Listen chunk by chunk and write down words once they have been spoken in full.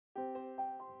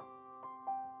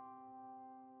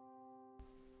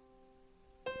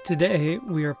Today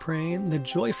we are praying the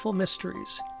joyful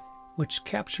mysteries, which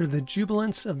capture the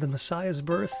jubilance of the Messiah's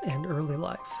birth and early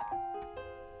life.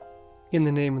 In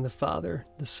the name of the Father,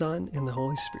 the Son, and the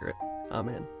Holy Spirit.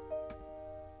 Amen.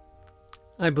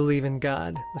 I believe in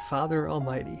God, the Father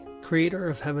Almighty, creator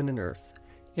of heaven and earth,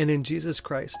 and in Jesus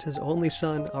Christ, his only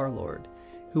Son, our Lord,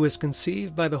 who was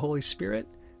conceived by the Holy Spirit,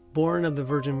 born of the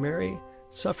Virgin Mary,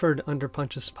 suffered under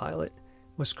Pontius Pilate,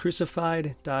 was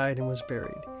crucified, died, and was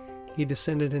buried. He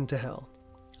descended into hell.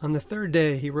 On the third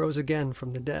day he rose again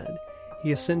from the dead.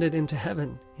 He ascended into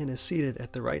heaven and is seated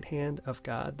at the right hand of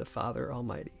God the Father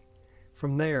Almighty.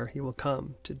 From there he will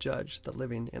come to judge the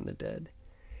living and the dead.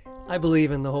 I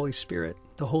believe in the Holy Spirit,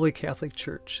 the Holy Catholic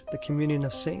Church, the communion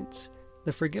of saints,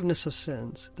 the forgiveness of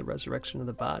sins, the resurrection of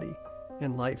the body,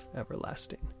 and life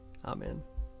everlasting. Amen.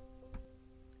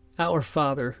 Our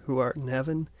Father, who art in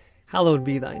heaven, hallowed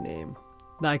be thy name.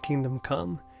 Thy kingdom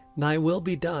come, thy will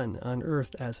be done on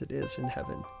earth as it is in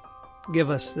heaven. Give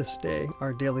us this day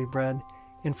our daily bread,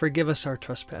 and forgive us our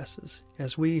trespasses,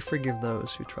 as we forgive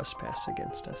those who trespass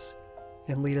against us.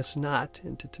 And lead us not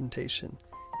into temptation,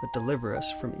 but deliver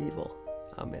us from evil.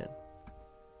 Amen.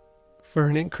 For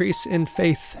an increase in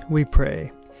faith, we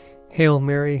pray. Hail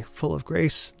Mary, full of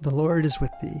grace, the Lord is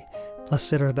with thee.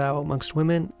 Blessed art thou amongst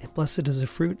women, and blessed is the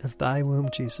fruit of thy womb,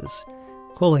 Jesus.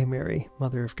 Holy Mary,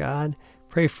 Mother of God,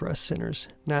 pray for us sinners,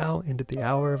 now and at the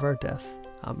hour of our death.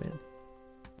 Amen.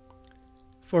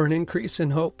 For an increase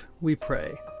in hope, we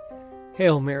pray.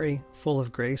 Hail Mary, full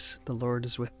of grace, the Lord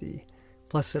is with thee.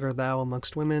 Blessed art thou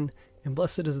amongst women, and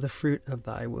blessed is the fruit of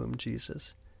thy womb,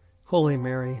 Jesus. Holy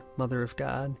Mary, Mother of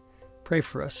God, pray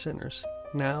for us sinners,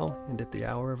 now and at the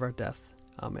hour of our death.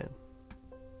 Amen.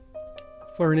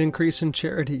 For an increase in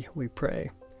charity, we pray.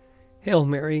 Hail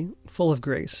Mary, full of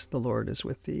grace, the Lord is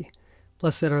with thee.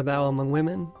 Blessed art thou among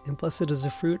women, and blessed is the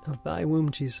fruit of thy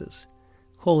womb, Jesus.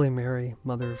 Holy Mary,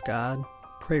 Mother of God,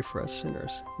 pray for us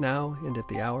sinners, now and at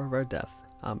the hour of our death.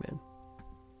 Amen.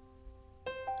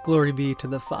 Glory be to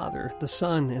the Father, the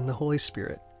Son, and the Holy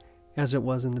Spirit, as it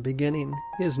was in the beginning,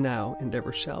 is now, and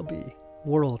ever shall be,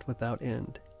 world without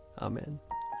end. Amen.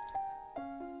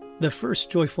 The first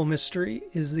joyful mystery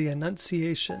is the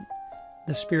Annunciation.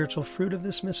 The spiritual fruit of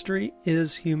this mystery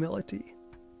is humility.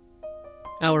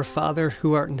 Our Father,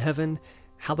 who art in heaven,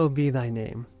 hallowed be thy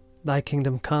name. Thy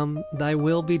kingdom come, thy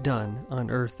will be done,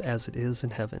 on earth as it is in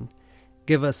heaven.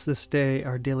 Give us this day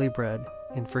our daily bread,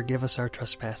 and forgive us our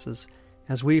trespasses,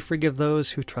 as we forgive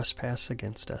those who trespass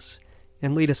against us.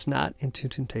 And lead us not into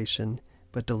temptation,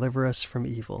 but deliver us from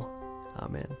evil.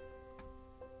 Amen.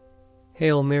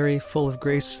 Hail Mary, full of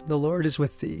grace, the Lord is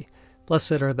with thee.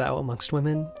 Blessed art thou amongst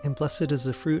women, and blessed is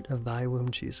the fruit of thy womb,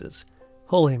 Jesus.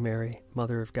 Holy Mary,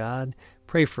 Mother of God,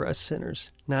 pray for us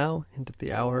sinners, now and at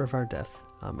the hour of our death.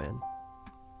 Amen.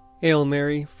 Hail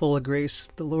Mary, full of grace,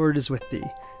 the Lord is with thee.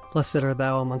 Blessed art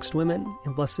thou amongst women,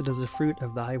 and blessed is the fruit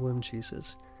of thy womb,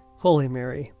 Jesus. Holy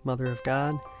Mary, Mother of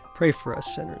God, pray for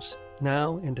us sinners,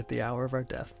 now and at the hour of our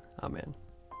death. Amen.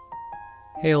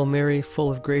 Hail Mary, full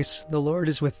of grace, the Lord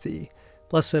is with thee.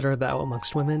 Blessed art thou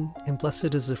amongst women, and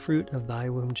blessed is the fruit of thy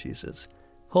womb, Jesus.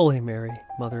 Holy Mary,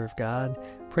 Mother of God,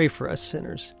 pray for us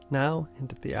sinners, now and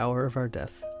at the hour of our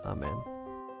death. Amen.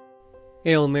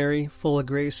 Hail Mary, full of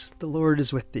grace, the Lord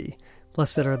is with thee.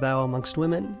 Blessed art thou amongst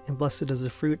women, and blessed is the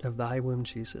fruit of thy womb,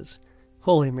 Jesus.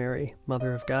 Holy Mary,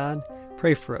 Mother of God,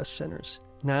 pray for us sinners,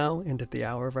 now and at the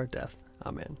hour of our death.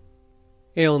 Amen.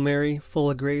 Hail Mary, full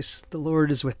of grace, the Lord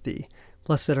is with thee.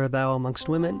 Blessed art thou amongst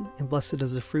women, and blessed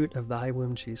is the fruit of thy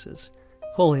womb, Jesus.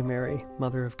 Holy Mary,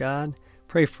 Mother of God,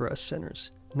 pray for us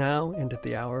sinners, now and at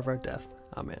the hour of our death.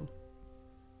 Amen.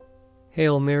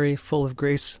 Hail Mary, full of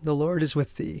grace, the Lord is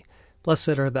with thee.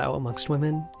 Blessed art thou amongst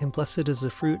women, and blessed is the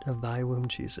fruit of thy womb,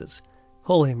 Jesus.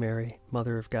 Holy Mary,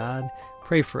 Mother of God,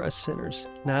 pray for us sinners,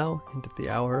 now and at the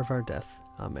hour of our death.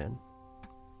 Amen.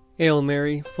 Hail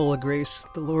Mary, full of grace,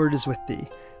 the Lord is with thee.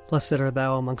 Blessed art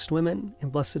thou amongst women,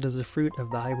 and blessed is the fruit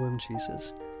of thy womb,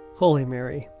 Jesus. Holy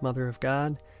Mary, Mother of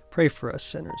God, pray for us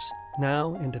sinners,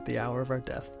 now and at the hour of our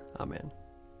death. Amen.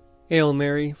 Hail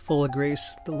Mary, full of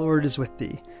grace, the Lord is with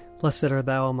thee. Blessed art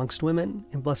thou amongst women,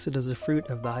 and blessed is the fruit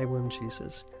of thy womb,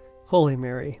 Jesus. Holy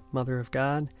Mary, Mother of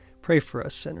God, pray for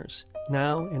us sinners,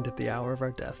 now and at the hour of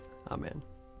our death. Amen.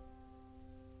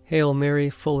 Hail Mary,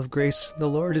 full of grace, the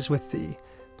Lord is with thee.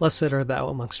 Blessed art thou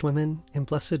amongst women, and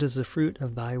blessed is the fruit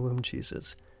of thy womb,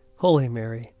 Jesus. Holy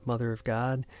Mary, Mother of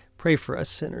God, pray for us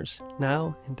sinners,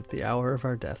 now and at the hour of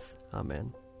our death.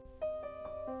 Amen.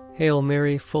 Hail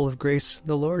Mary, full of grace,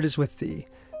 the Lord is with thee.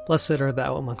 Blessed art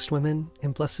thou amongst women,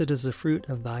 and blessed is the fruit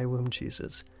of thy womb,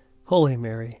 Jesus. Holy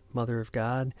Mary, Mother of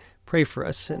God, pray for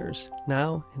us sinners,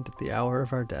 now and at the hour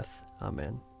of our death.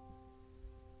 Amen.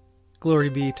 Glory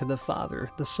be to the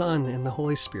Father, the Son, and the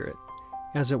Holy Spirit,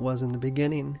 as it was in the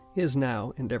beginning, is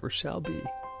now, and ever shall be,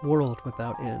 world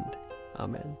without end.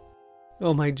 Amen.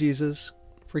 O my Jesus,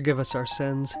 forgive us our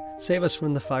sins, save us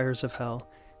from the fires of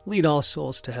hell, lead all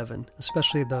souls to heaven,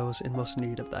 especially those in most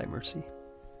need of thy mercy.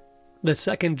 The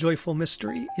second joyful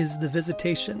mystery is the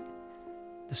Visitation.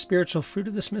 The spiritual fruit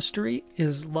of this mystery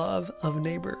is love of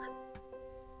neighbor.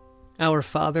 Our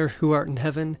Father, who art in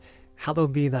heaven,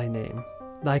 hallowed be thy name.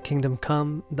 Thy kingdom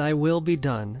come, thy will be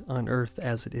done, on earth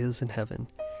as it is in heaven.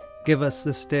 Give us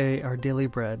this day our daily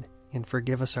bread, and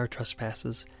forgive us our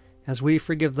trespasses, as we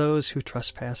forgive those who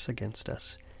trespass against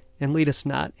us. And lead us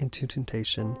not into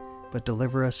temptation, but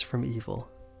deliver us from evil.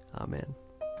 Amen.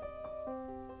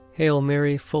 Hail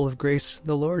Mary, full of grace,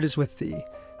 the Lord is with thee.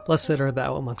 Blessed art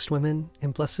thou amongst women,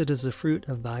 and blessed is the fruit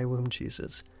of thy womb,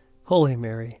 Jesus. Holy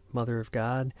Mary, Mother of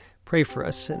God, pray for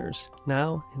us sinners,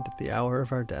 now and at the hour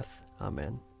of our death.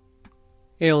 Amen.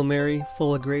 Hail Mary,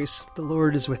 full of grace, the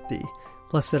Lord is with thee.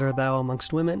 Blessed art thou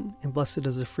amongst women, and blessed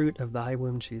is the fruit of thy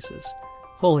womb, Jesus.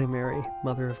 Holy Mary,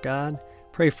 Mother of God,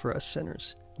 pray for us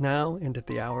sinners, now and at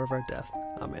the hour of our death.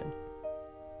 Amen.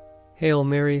 Hail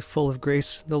Mary, full of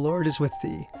grace, the Lord is with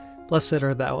thee. Blessed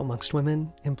art thou amongst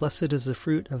women, and blessed is the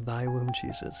fruit of thy womb,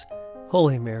 Jesus.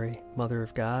 Holy Mary, Mother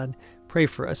of God, pray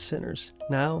for us sinners,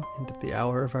 now and at the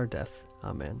hour of our death.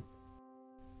 Amen.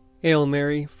 Hail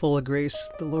Mary, full of grace,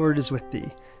 the Lord is with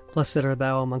thee. Blessed art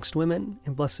thou amongst women,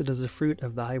 and blessed is the fruit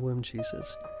of thy womb,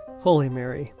 Jesus. Holy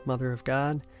Mary, Mother of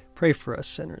God, pray for us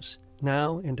sinners,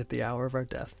 now and at the hour of our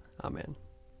death. Amen.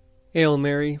 Hail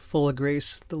Mary, full of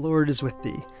grace, the Lord is with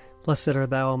thee. Blessed art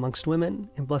thou amongst women,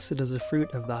 and blessed is the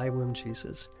fruit of thy womb,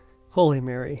 Jesus. Holy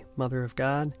Mary, Mother of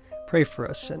God, pray for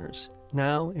us sinners,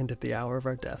 now and at the hour of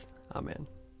our death. Amen.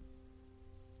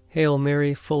 Hail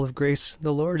Mary, full of grace,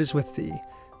 the Lord is with thee.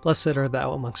 Blessed art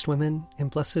thou amongst women,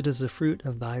 and blessed is the fruit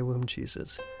of thy womb,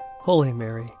 Jesus. Holy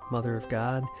Mary, Mother of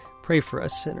God, pray for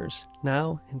us sinners,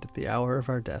 now and at the hour of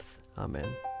our death.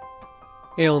 Amen.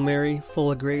 Hail Mary,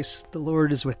 full of grace, the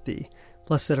Lord is with thee.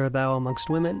 Blessed art thou amongst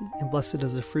women, and blessed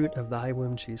is the fruit of thy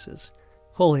womb, Jesus.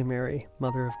 Holy Mary,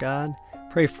 Mother of God,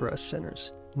 pray for us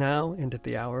sinners, now and at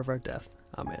the hour of our death.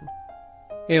 Amen.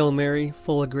 Hail Mary,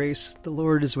 full of grace, the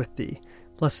Lord is with thee.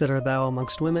 Blessed art thou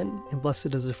amongst women, and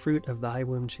blessed is the fruit of thy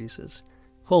womb, Jesus.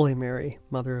 Holy Mary,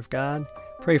 Mother of God,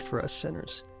 pray for us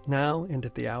sinners, now and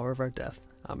at the hour of our death.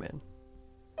 Amen.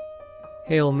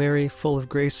 Hail Mary, full of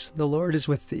grace, the Lord is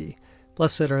with thee.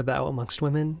 Blessed art thou amongst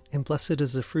women, and blessed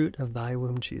is the fruit of thy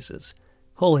womb, Jesus.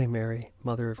 Holy Mary,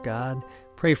 Mother of God,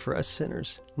 pray for us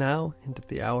sinners, now and at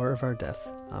the hour of our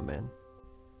death. Amen.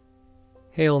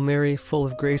 Hail Mary, full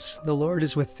of grace, the Lord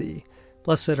is with thee.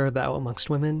 Blessed art thou amongst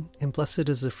women, and blessed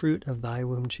is the fruit of thy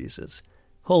womb, Jesus.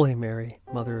 Holy Mary,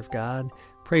 Mother of God,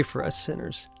 pray for us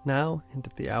sinners, now and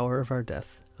at the hour of our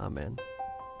death. Amen.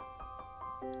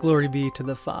 Glory be to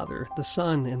the Father, the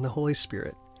Son, and the Holy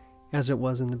Spirit, as it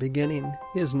was in the beginning,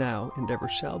 is now, and ever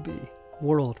shall be,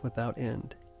 world without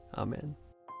end. Amen.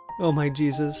 O my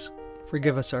Jesus,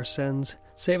 forgive us our sins,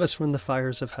 save us from the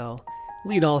fires of hell,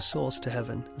 lead all souls to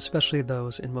heaven, especially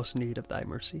those in most need of thy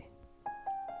mercy.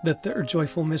 The third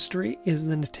joyful mystery is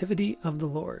the Nativity of the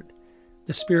Lord.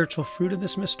 The spiritual fruit of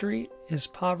this mystery is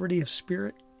poverty of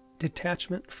spirit,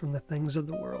 detachment from the things of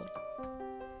the world.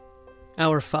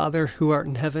 Our Father, who art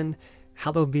in heaven,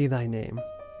 hallowed be thy name.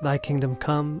 Thy kingdom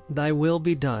come, thy will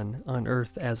be done, on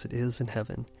earth as it is in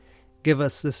heaven. Give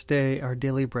us this day our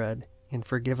daily bread, and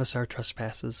forgive us our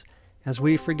trespasses, as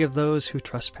we forgive those who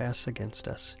trespass against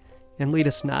us. And lead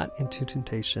us not into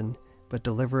temptation, but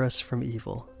deliver us from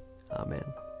evil. Amen.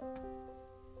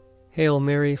 Hail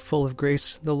Mary, full of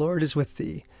grace, the Lord is with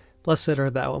thee. Blessed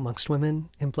art thou amongst women,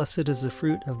 and blessed is the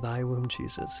fruit of thy womb,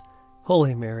 Jesus.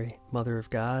 Holy Mary, Mother of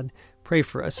God, pray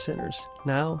for us sinners,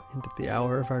 now and at the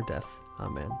hour of our death.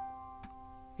 Amen.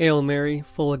 Hail Mary,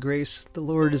 full of grace, the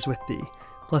Lord is with thee.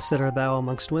 Blessed art thou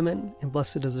amongst women, and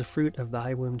blessed is the fruit of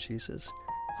thy womb, Jesus.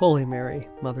 Holy Mary,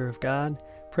 Mother of God,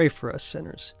 pray for us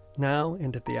sinners, now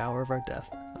and at the hour of our death.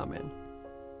 Amen.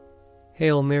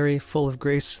 Hail Mary, full of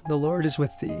grace, the Lord is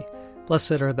with thee.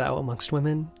 Blessed art thou amongst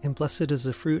women, and blessed is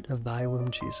the fruit of thy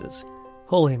womb, Jesus.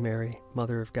 Holy Mary,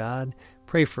 Mother of God,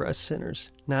 pray for us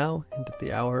sinners, now and at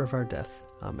the hour of our death.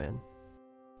 Amen.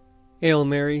 Hail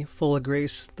Mary, full of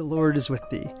grace, the Lord is with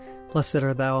thee. Blessed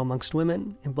art thou amongst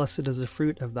women, and blessed is the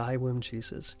fruit of thy womb,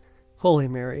 Jesus. Holy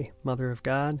Mary, Mother of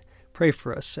God, pray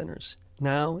for us sinners,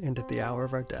 now and at the hour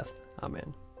of our death.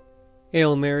 Amen.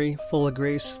 Hail Mary, full of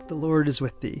grace, the Lord is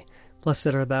with thee. Blessed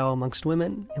art thou amongst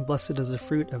women, and blessed is the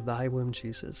fruit of thy womb,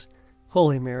 Jesus.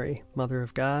 Holy Mary, Mother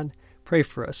of God, pray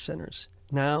for us sinners,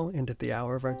 now and at the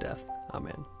hour of our death.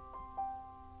 Amen.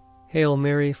 Hail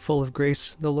Mary, full of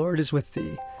grace, the Lord is with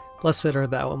thee. Blessed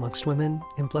art thou amongst women,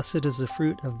 and blessed is the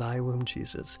fruit of thy womb,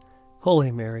 Jesus.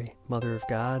 Holy Mary, Mother of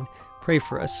God, pray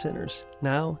for us sinners,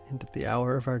 now and at the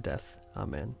hour of our death.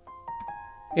 Amen.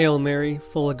 Hail Mary,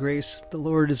 full of grace, the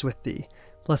Lord is with thee.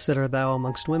 Blessed art thou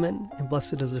amongst women, and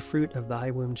blessed is the fruit of thy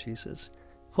womb, Jesus.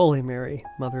 Holy Mary,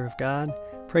 Mother of God,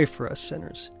 pray for us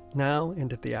sinners, now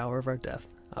and at the hour of our death.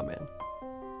 Amen.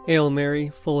 Hail Mary,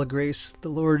 full of grace, the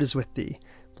Lord is with thee.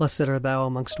 Blessed art thou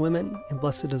amongst women, and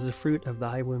blessed is the fruit of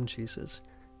thy womb, Jesus.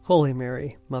 Holy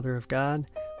Mary, Mother of God,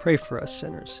 pray for us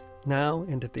sinners, now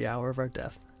and at the hour of our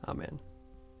death. Amen.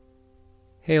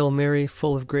 Hail Mary,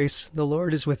 full of grace, the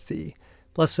Lord is with thee.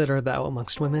 Blessed art thou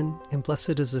amongst women, and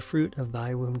blessed is the fruit of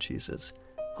thy womb, Jesus.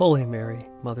 Holy Mary,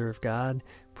 Mother of God,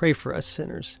 pray for us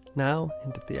sinners, now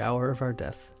and at the hour of our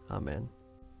death. Amen.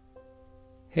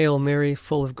 Hail Mary,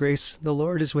 full of grace, the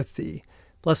Lord is with thee.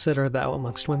 Blessed art thou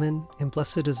amongst women, and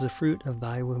blessed is the fruit of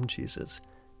thy womb, Jesus.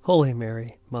 Holy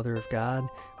Mary, Mother of God,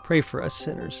 pray for us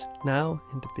sinners, now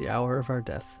and at the hour of our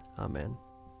death. Amen.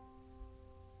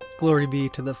 Glory be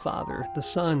to the Father, the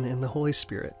Son, and the Holy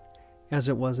Spirit, as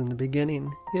it was in the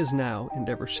beginning, is now, and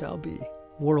ever shall be,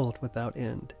 world without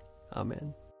end.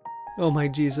 Amen. O my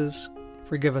Jesus,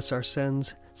 forgive us our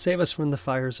sins, save us from the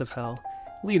fires of hell,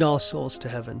 lead all souls to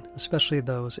heaven, especially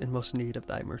those in most need of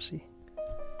thy mercy.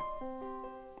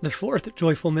 The fourth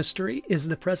joyful mystery is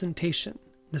the presentation.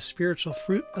 The spiritual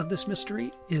fruit of this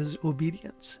mystery is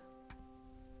obedience.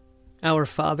 Our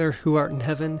Father, who art in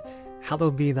heaven,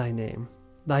 hallowed be thy name.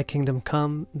 Thy kingdom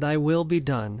come, thy will be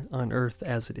done, on earth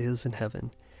as it is in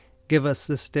heaven. Give us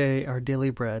this day our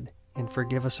daily bread, and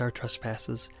forgive us our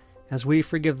trespasses, as we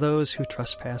forgive those who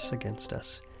trespass against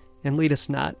us. And lead us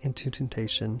not into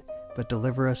temptation, but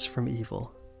deliver us from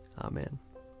evil. Amen.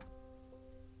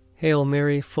 Hail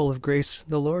Mary, full of grace,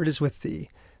 the Lord is with thee.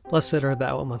 Blessed art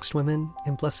thou amongst women,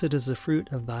 and blessed is the fruit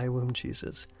of thy womb,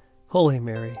 Jesus. Holy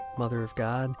Mary, Mother of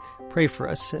God, pray for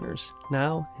us sinners,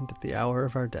 now and at the hour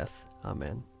of our death.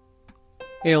 Amen.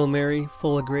 Hail Mary,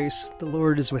 full of grace, the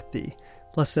Lord is with thee.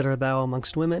 Blessed art thou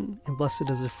amongst women, and blessed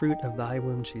is the fruit of thy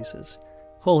womb, Jesus.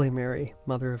 Holy Mary,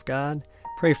 Mother of God,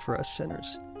 pray for us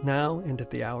sinners, now and at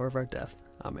the hour of our death.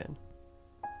 Amen.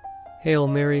 Hail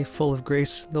Mary, full of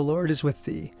grace, the Lord is with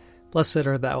thee. Blessed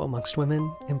art thou amongst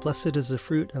women, and blessed is the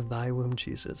fruit of thy womb,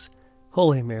 Jesus.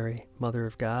 Holy Mary, Mother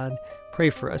of God, pray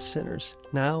for us sinners,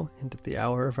 now and at the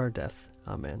hour of our death.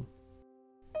 Amen.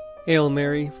 Hail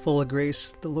Mary, full of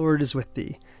grace, the Lord is with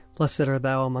thee. Blessed art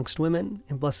thou amongst women,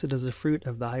 and blessed is the fruit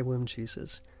of thy womb,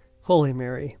 Jesus. Holy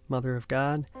Mary, Mother of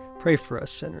God, pray for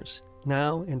us sinners,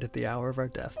 now and at the hour of our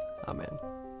death. Amen.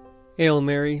 Hail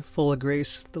Mary, full of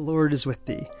grace, the Lord is with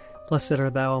thee. Blessed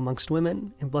art thou amongst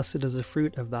women, and blessed is the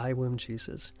fruit of thy womb,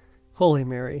 Jesus. Holy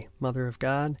Mary, Mother of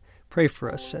God, pray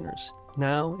for us sinners,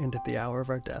 now and at the hour of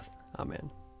our death. Amen.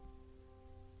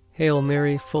 Hail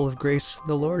Mary, full of grace,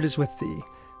 the Lord is with thee.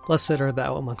 Blessed art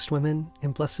thou amongst women,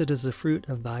 and blessed is the fruit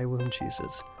of thy womb,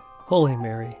 Jesus. Holy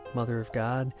Mary, Mother of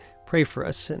God, pray for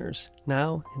us sinners,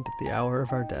 now and at the hour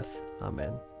of our death.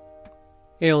 Amen.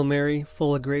 Hail Mary,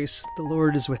 full of grace, the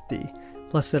Lord is with thee.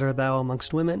 Blessed art thou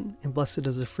amongst women, and blessed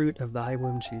is the fruit of thy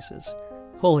womb, Jesus.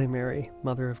 Holy Mary,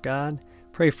 Mother of God,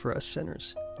 pray for us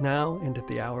sinners, now and at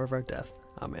the hour of our death.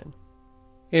 Amen.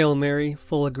 Hail Mary,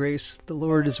 full of grace, the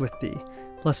Lord is with thee.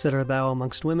 Blessed art thou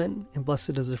amongst women, and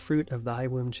blessed is the fruit of thy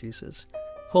womb, Jesus.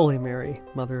 Holy Mary,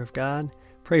 Mother of God,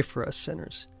 pray for us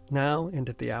sinners, now and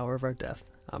at the hour of our death.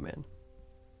 Amen.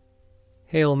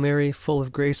 Hail Mary, full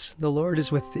of grace, the Lord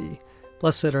is with thee.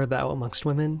 Blessed art thou amongst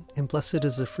women, and blessed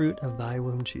is the fruit of thy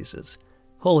womb, Jesus.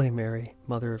 Holy Mary,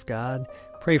 Mother of God,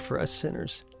 pray for us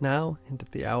sinners, now and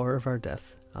at the hour of our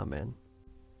death. Amen.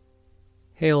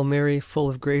 Hail Mary, full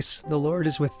of grace, the Lord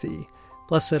is with thee.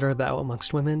 Blessed art thou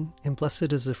amongst women, and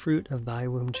blessed is the fruit of thy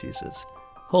womb, Jesus.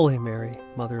 Holy Mary,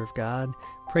 Mother of God,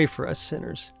 pray for us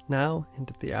sinners, now and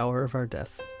at the hour of our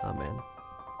death. Amen.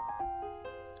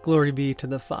 Glory be to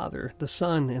the Father, the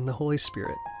Son, and the Holy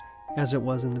Spirit, as it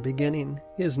was in the beginning,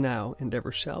 is now, and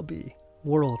ever shall be,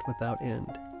 world without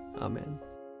end. Amen.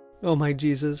 O my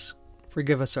Jesus,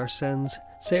 forgive us our sins,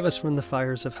 save us from the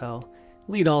fires of hell,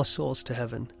 lead all souls to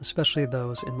heaven, especially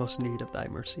those in most need of thy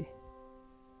mercy.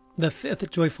 The fifth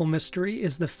joyful mystery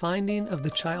is the finding of the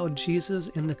child Jesus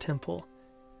in the temple.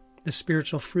 The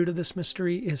spiritual fruit of this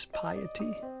mystery is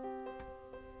piety.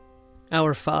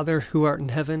 Our Father, who art in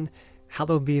heaven,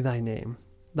 hallowed be thy name.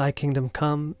 Thy kingdom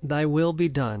come, thy will be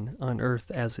done, on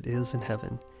earth as it is in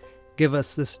heaven. Give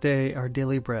us this day our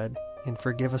daily bread, and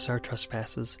forgive us our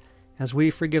trespasses, as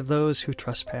we forgive those who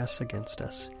trespass against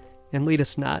us. And lead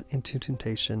us not into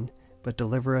temptation, but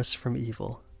deliver us from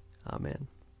evil. Amen.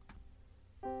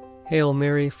 Hail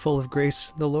Mary, full of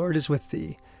grace, the Lord is with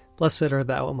thee. Blessed art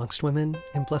thou amongst women,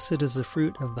 and blessed is the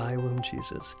fruit of thy womb,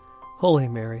 Jesus. Holy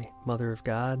Mary, Mother of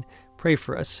God, pray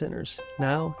for us sinners,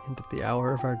 now and at the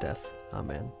hour of our death.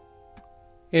 Amen.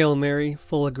 Hail Mary,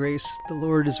 full of grace, the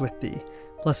Lord is with thee.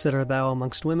 Blessed art thou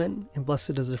amongst women, and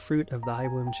blessed is the fruit of thy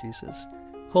womb, Jesus.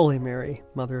 Holy Mary,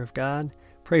 Mother of God,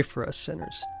 pray for us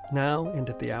sinners, now and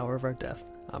at the hour of our death.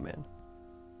 Amen.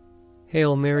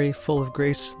 Hail Mary, full of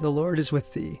grace, the Lord is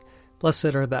with thee.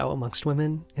 Blessed art thou amongst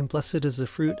women, and blessed is the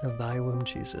fruit of thy womb,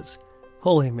 Jesus.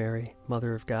 Holy Mary,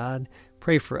 Mother of God,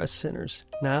 pray for us sinners,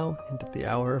 now and at the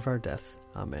hour of our death.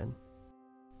 Amen.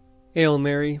 Hail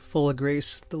Mary, full of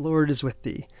grace, the Lord is with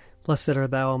thee. Blessed art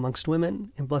thou amongst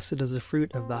women, and blessed is the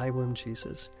fruit of thy womb,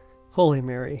 Jesus. Holy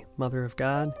Mary, Mother of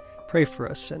God, pray for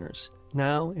us sinners,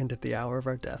 now and at the hour of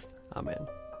our death. Amen.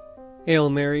 Hail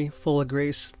Mary, full of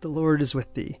grace, the Lord is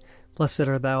with thee. Blessed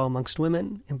art thou amongst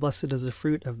women, and blessed is the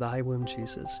fruit of thy womb,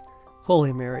 Jesus.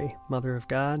 Holy Mary, Mother of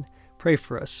God, pray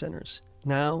for us sinners,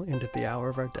 now and at the hour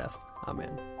of our death.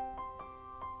 Amen.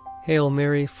 Hail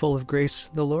Mary, full of grace,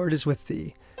 the Lord is with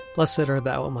thee. Blessed art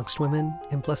thou amongst women,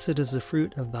 and blessed is the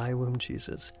fruit of thy womb,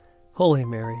 Jesus. Holy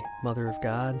Mary, Mother of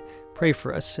God, pray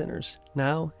for us sinners,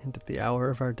 now and at the hour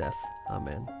of our death.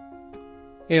 Amen.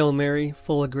 Hail Mary,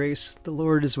 full of grace, the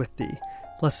Lord is with thee.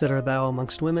 Blessed art thou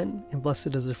amongst women, and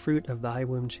blessed is the fruit of thy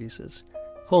womb, Jesus.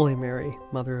 Holy Mary,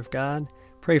 Mother of God,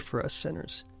 pray for us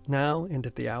sinners, now and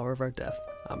at the hour of our death.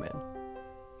 Amen.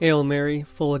 Hail Mary,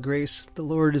 full of grace, the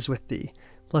Lord is with thee.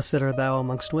 Blessed art thou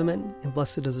amongst women, and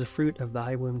blessed is the fruit of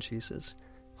thy womb, Jesus.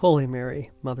 Holy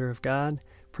Mary, Mother of God,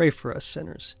 pray for us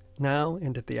sinners, now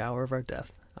and at the hour of our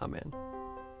death. Amen.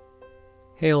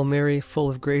 Hail Mary, full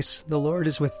of grace, the Lord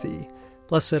is with thee.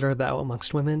 Blessed art thou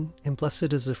amongst women, and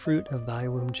blessed is the fruit of thy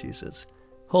womb, Jesus.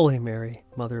 Holy Mary,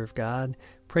 Mother of God,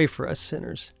 pray for us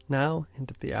sinners, now and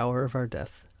at the hour of our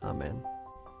death. Amen.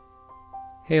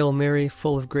 Hail Mary,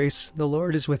 full of grace, the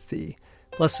Lord is with thee.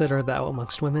 Blessed art thou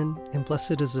amongst women, and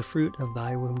blessed is the fruit of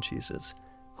thy womb, Jesus.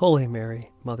 Holy Mary,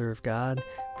 Mother of God,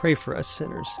 pray for us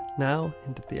sinners, now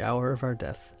and at the hour of our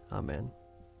death. Amen.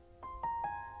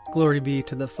 Glory be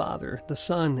to the Father, the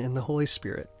Son, and the Holy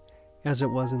Spirit, as it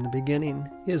was in the beginning,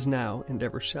 is now, and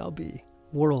ever shall be,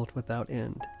 world without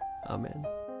end. Amen.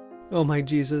 O my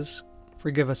Jesus,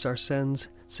 forgive us our sins,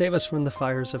 save us from the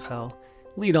fires of hell,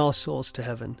 lead all souls to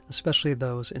heaven, especially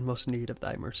those in most need of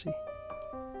thy mercy.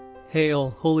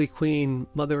 Hail, Holy Queen,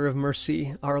 Mother of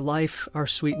Mercy, our life, our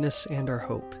sweetness, and our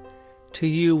hope. To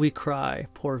you we cry,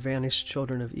 poor vanished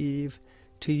children of Eve.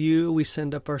 To you we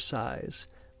send up our sighs,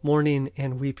 mourning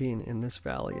and weeping in this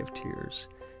valley of tears.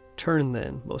 Turn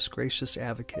then, most gracious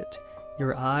Advocate,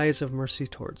 your eyes of mercy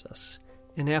towards us,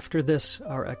 and after this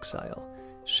our exile,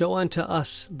 show unto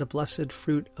us the blessed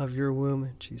fruit of your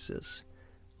womb, Jesus.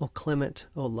 O clement,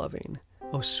 O loving,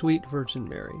 O sweet Virgin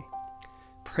Mary,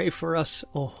 pray for us,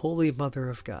 O Holy Mother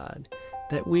of God,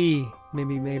 that we may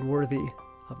be made worthy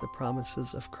of the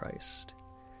promises of Christ.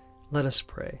 Let us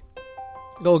pray.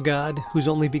 O God, whose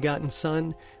only begotten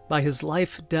Son, by his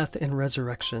life, death, and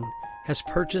resurrection, has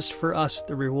purchased for us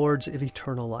the rewards of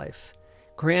eternal life,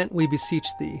 grant, we beseech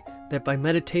thee, that by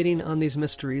meditating on these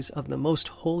mysteries of the most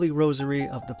holy rosary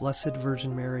of the Blessed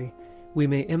Virgin Mary, we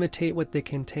may imitate what they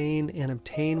contain and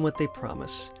obtain what they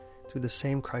promise, through the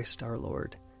same Christ our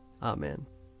Lord. Amen.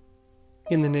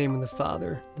 In the name of the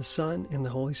Father, the Son, and the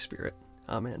Holy Spirit.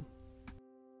 Amen.